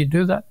 How do you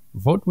do that?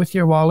 Vote with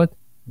your wallet,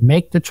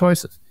 make the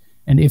choices.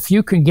 And if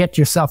you can get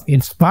yourself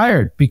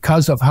inspired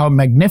because of how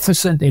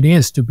magnificent it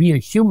is to be a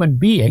human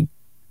being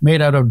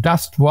made out of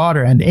dust,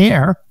 water, and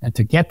air, and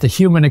to get the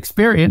human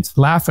experience,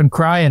 laugh and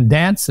cry and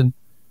dance and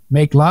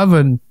make love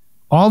and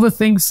all the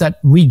things that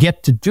we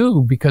get to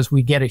do because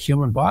we get a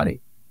human body.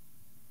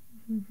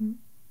 Mm-hmm.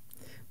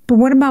 But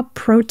what about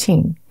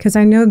protein? Because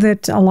I know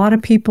that a lot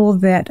of people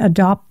that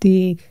adopt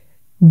the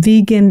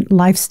vegan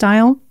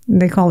lifestyle,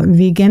 they call it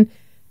vegan,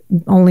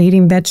 only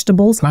eating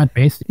vegetables.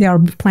 Plant-based. They are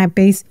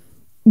plant-based.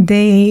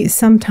 They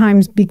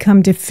sometimes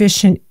become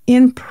deficient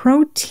in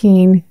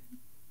protein.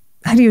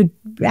 How do you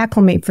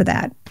acclimate for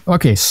that?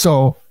 Okay,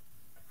 so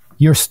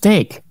your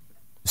steak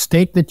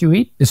that you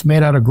eat is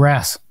made out of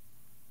grass.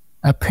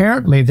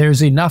 Apparently,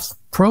 there's enough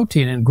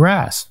protein in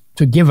grass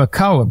to give a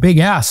cow a big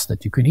ass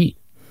that you can eat.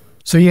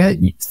 So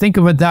you think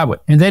of it that way.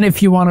 And then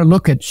if you want to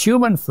look at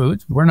human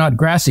foods, we're not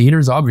grass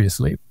eaters,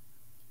 obviously,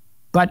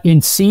 but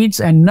in seeds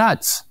and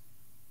nuts,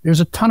 there's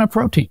a ton of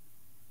protein.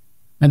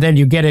 And then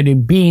you get it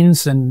in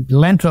beans and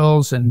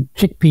lentils and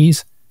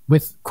chickpeas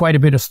with quite a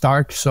bit of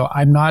starch. So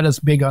I'm not as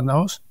big on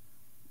those.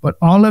 But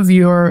all of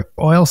your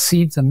oil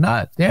seeds and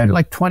nuts, they're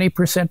like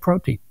 20%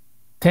 protein,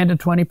 10 to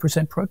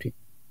 20% protein.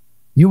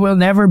 You will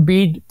never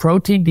be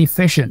protein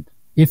deficient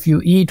if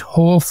you eat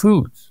whole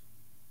foods,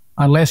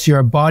 unless you're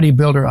a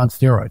bodybuilder on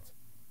steroids.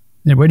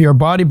 And when you're a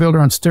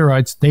bodybuilder on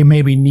steroids, they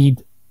maybe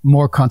need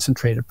more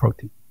concentrated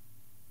protein.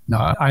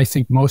 Now, I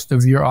think most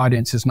of your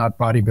audience is not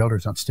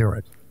bodybuilders on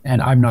steroids,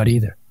 and I'm not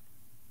either.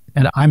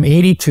 And I'm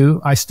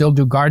 82. I still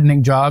do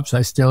gardening jobs.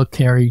 I still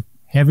carry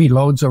heavy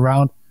loads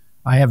around.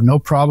 I have no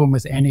problem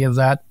with any of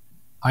that.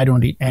 I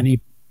don't eat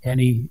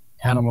any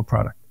animal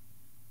product.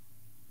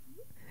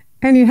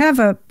 And you have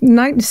a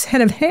nice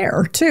head of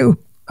hair, too.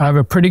 I have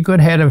a pretty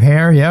good head of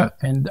hair, yeah.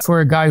 And for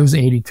a guy who's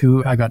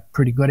 82, I got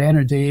pretty good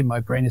energy. My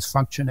brain is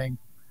functioning.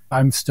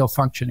 I'm still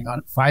functioning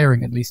on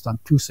firing at least on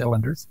 2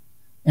 cylinders.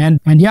 And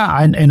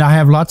I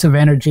have lots of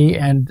energy,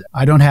 and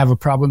I don't have a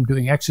problem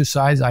doing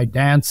exercise. I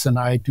dance and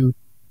I do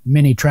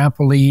mini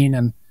trampoline,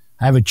 and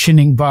I have a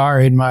chinning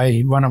bar in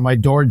one of my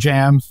door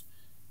jams,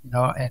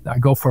 and I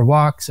go for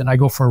walks and I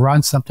go for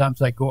runs.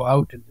 Sometimes I go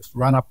out and just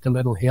run up the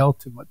little hill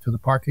to the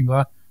parking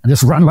lot and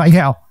just run like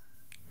hell,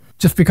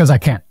 just because I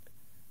can.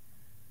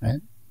 Right?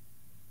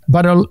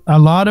 But a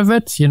lot of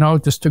it,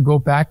 just to go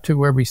back to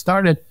where we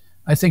started,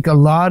 I think a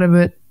lot of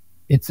it,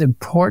 it's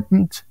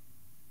important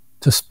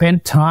to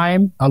spend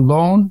time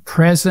alone,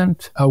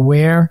 present,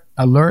 aware,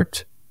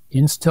 alert,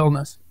 in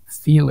stillness,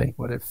 feeling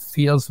what it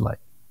feels like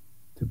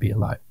to be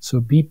alive. So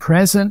be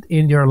present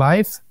in your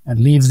life and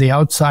leave the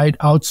outside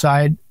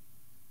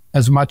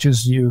as much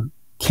as you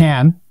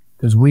can,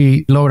 because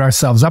we load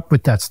ourselves up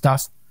with that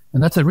stuff.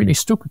 And that's a really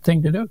stupid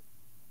thing to do.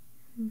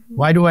 Mm-hmm.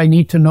 Why do I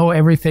need to know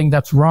everything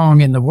that's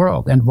wrong in the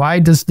world? And why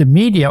does the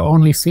media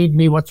only feed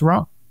me what's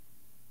wrong?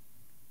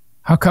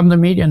 How come the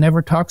media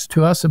never talks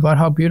to us about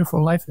how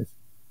beautiful life is?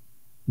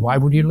 Why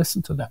would you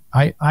listen to that?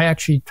 I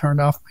actually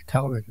turned off my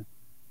television.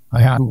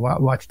 I haven't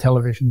watched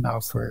television now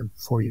for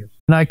 4 years.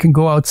 And I can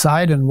go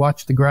outside and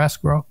watch the grass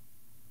grow,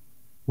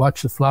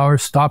 watch the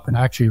flowers, stop and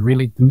actually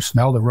really do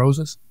smell the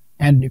roses.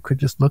 And you could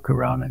just look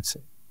around and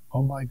say,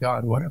 oh my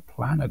God, what a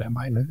planet am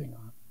I living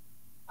on?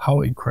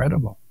 How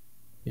incredible.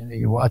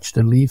 You watch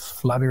the leaves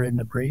flutter in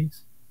the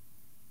breeze.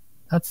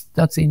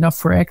 That's enough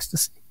for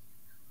ecstasy.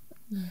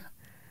 Yeah.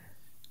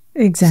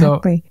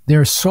 Exactly. So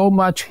there's so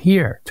much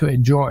here to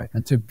enjoy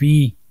and to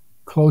be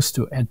close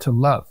to and to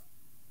love.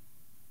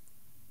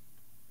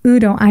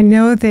 Udo, I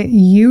know that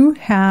you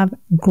have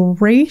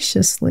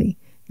graciously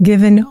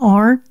given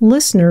our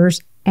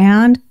listeners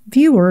and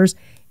viewers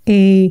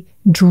a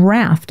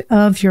draft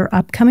of your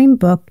upcoming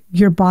book,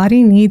 Your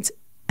Body Needs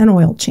an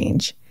Oil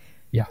Change.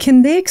 Yeah.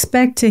 Can they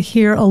expect to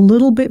hear a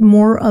little bit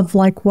more of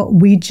like what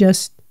we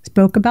just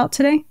spoke about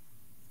today?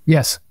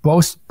 Yes,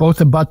 both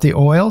about the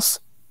oils,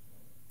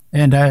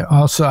 and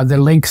also the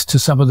links to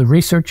some of the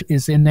research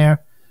is in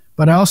there.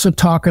 But I also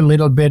talk a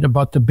little bit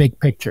about the big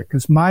picture,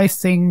 because my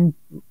thing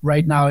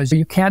right now is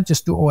you can't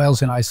just do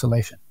oils in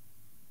isolation.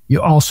 You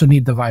also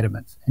need the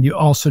vitamins, and you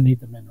also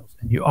need the minerals,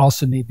 and you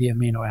also need the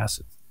amino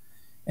acids,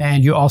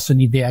 and you also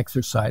need the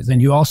exercise,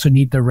 and you also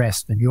need the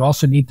rest, and you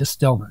also need the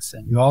stillness,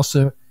 and you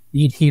also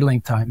need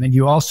healing time, and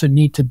you also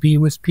need to be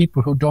with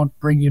people who don't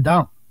bring you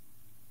down.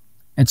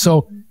 And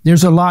so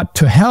there's a lot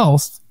to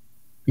health,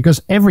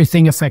 because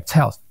everything affects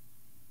health.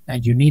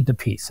 And you need the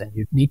peace, and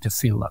you need to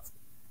feel loved,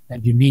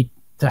 and you need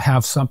to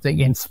have something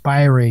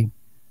inspiring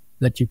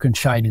that you can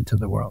shine into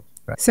the world.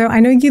 Right? So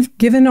I know you've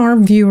given our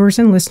viewers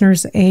and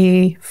listeners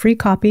a free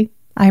copy.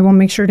 I will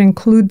make sure to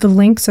include the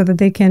link so that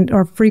they can,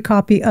 or free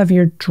copy of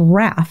your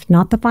draft,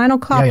 not the final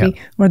copy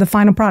or the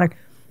final product.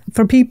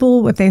 For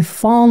people, if they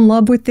fall in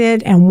love with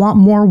it and want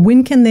more,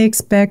 when can they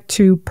expect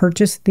to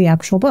purchase the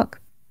actual book?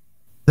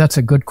 That's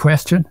a good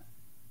question.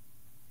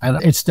 And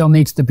it still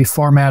needs to be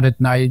formatted,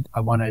 and I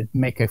want to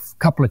make a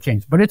couple of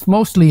changes. But it's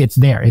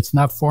there. It's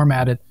not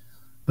formatted,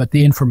 but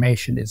the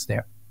information is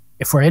there.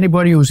 If for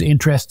anybody who's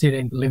interested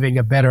in living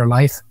a better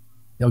life,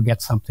 they'll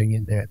get something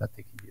in there that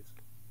they can use.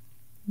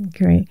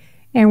 Great.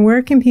 And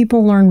where can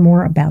people learn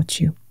more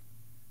about you?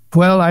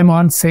 Well, I'm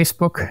on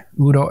Facebook,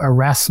 Udo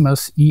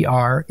Erasmus,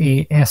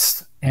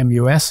 E-R-A-S-M-U-S,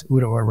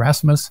 Udo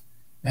Erasmus.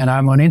 And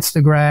I'm on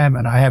Instagram,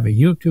 and I have a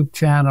YouTube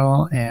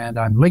channel, and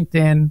I'm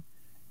LinkedIn.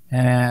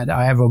 And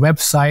I have a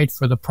website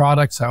for the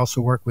products. I also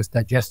work with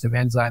digestive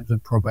enzymes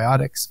and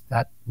probiotics.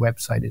 That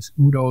website is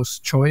Udo's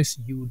Choice,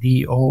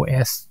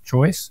 UDOS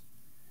Choice.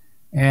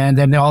 And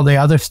then all the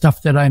other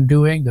stuff that I'm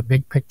doing, the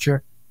big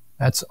picture,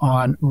 that's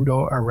on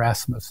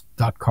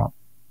udoerasmus.com.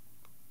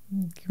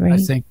 Great. I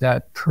think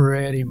that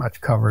pretty much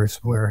covers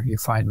where you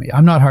find me.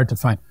 I'm not hard to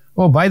find.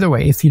 Oh, by the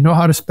way, if you know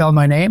how to spell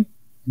my name,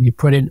 you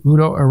put in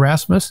Udo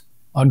Erasmus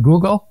on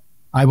Google,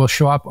 I will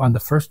show up on the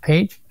first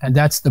page. And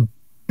that's the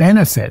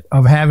benefit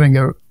of having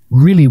a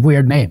really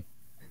weird name.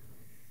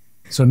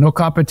 So no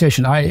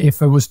competition.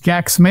 If it was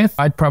Jack Smith,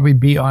 I'd probably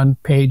be on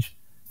page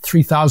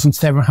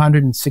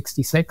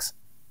 3,766.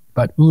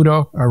 But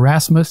Udo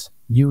Erasmus,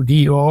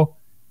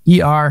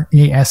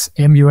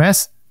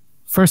 UDOERASMUS,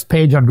 first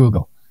page on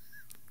Google.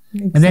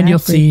 Exactly. And then you'll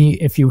see,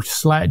 if you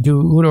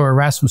do Udo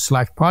Erasmus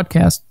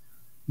 /podcast,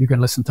 you can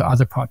listen to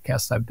other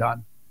podcasts I've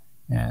done.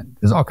 And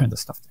there's all kinds of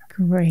stuff there.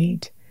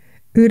 Great.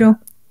 Udo,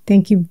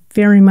 thank you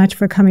very much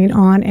for coming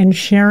on and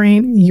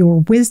sharing your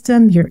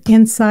wisdom, your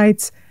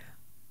insights.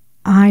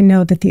 I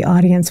know that the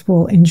audience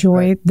will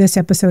enjoy this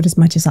episode as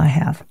much as I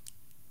have.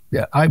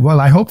 Yeah, I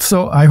hope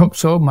so. I hope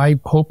so. My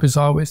hope is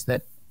always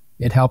that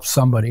it helps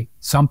somebody,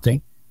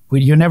 something.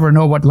 You never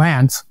know what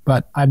lands,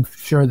 but I'm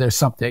sure there's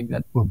something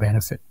that will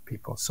benefit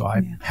people. So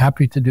I'm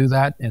happy to do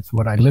that. It's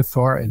what I live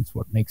for. And it's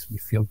what makes me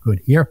feel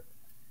good here.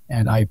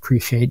 And I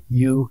appreciate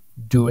you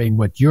doing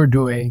what you're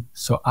doing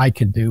so I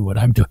can do what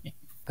I'm doing.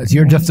 Because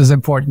you're just as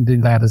important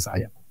in that as I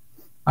am.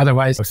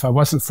 Otherwise, if I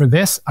wasn't for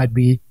this, I'd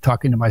be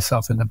talking to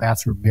myself in the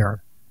bathroom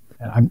mirror.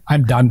 And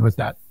I'm done with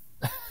that.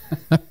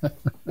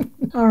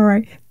 All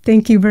right.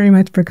 Thank you very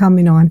much for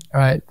coming on. All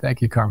right.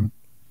 Thank you, Carmen.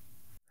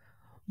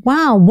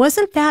 Wow.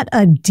 Wasn't that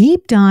a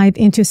deep dive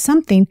into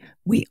something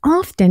we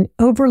often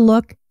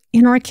overlook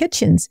in our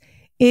kitchens?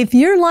 If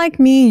you're like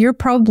me, you're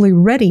probably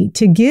ready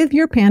to give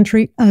your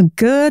pantry a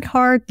good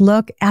hard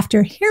look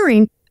after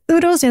hearing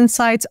Udo's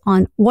insights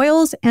on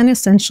oils and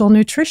essential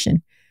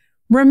nutrition.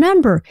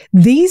 Remember,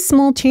 these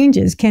small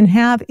changes can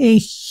have a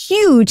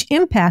huge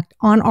impact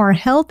on our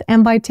health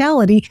and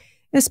vitality,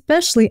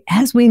 especially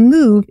as we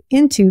move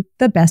into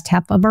the best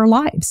half of our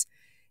lives.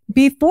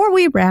 Before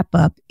we wrap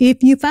up,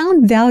 if you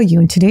found value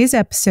in today's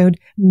episode,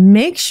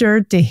 make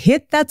sure to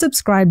hit that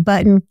subscribe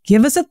button,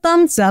 give us a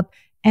thumbs up,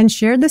 and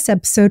share this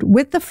episode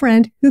with a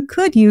friend who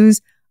could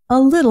use a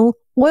little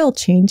oil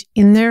change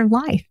in their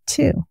life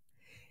too.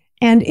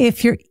 And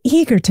if you're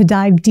eager to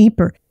dive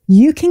deeper,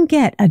 you can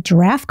get a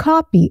draft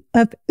copy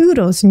of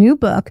Udo's new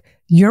book,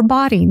 Your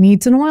Body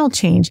Needs an Oil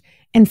Change,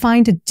 and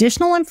find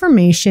additional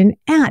information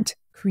at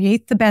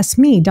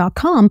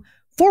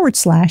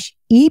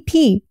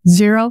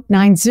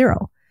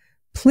createthebestme.com/EP090.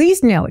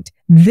 Please note,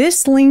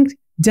 this link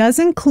does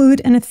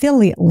include an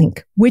affiliate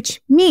link,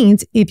 which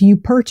means if you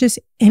purchase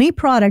any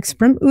products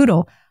from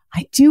Udo,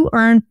 I do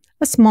earn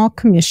a small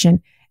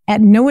commission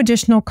at no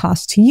additional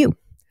cost to you.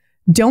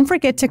 Don't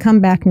forget to come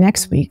back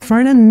next week for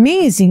an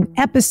amazing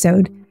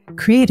episode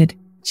created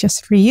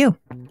just for you.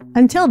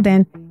 Until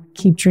then,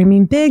 keep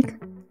dreaming big,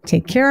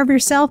 take care of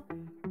yourself,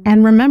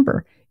 and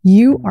remember,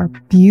 you are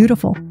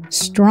beautiful,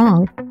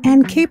 strong,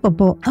 and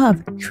capable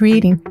of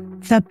creating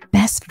the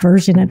best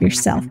version of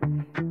yourself.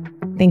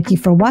 Thank you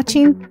for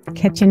watching.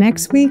 Catch you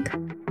next week.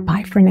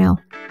 Bye for now.